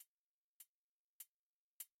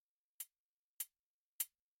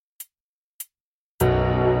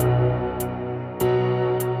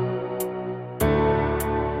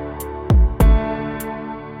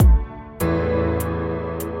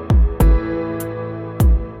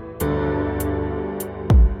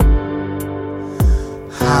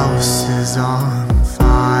house is on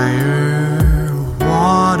fire,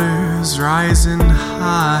 water's rising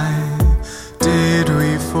high. Did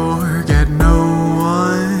we forget no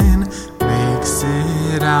one makes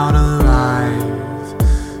it out alive?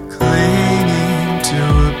 Clinging to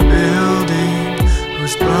a building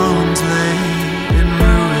whose bones lay in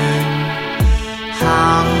ruin.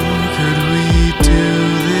 How could we do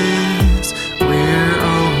this? We're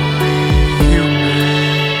only human.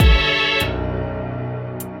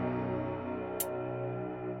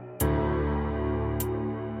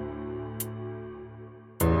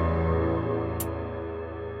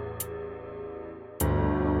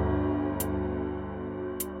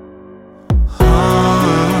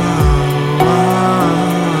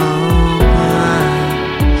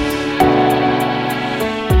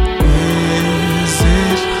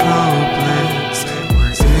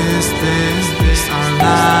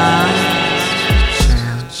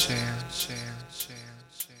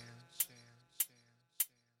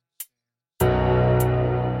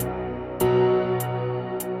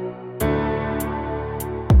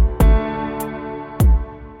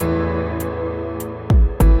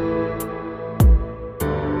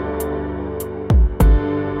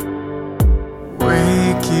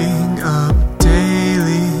 Waking up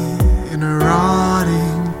daily in a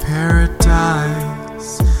rotting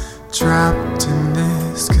paradise, trapped in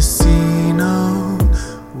this casino,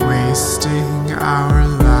 wasting our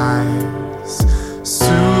lives.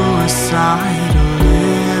 Suicidal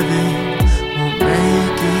living won't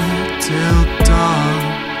make it till dawn.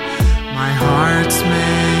 My heart's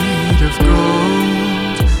made of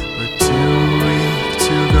gold, but too weak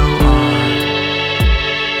to go on.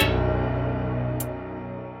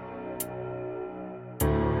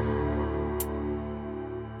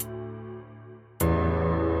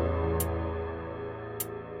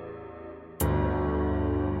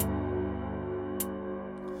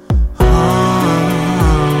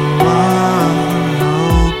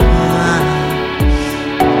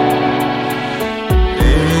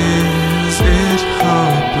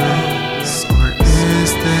 Hopeless.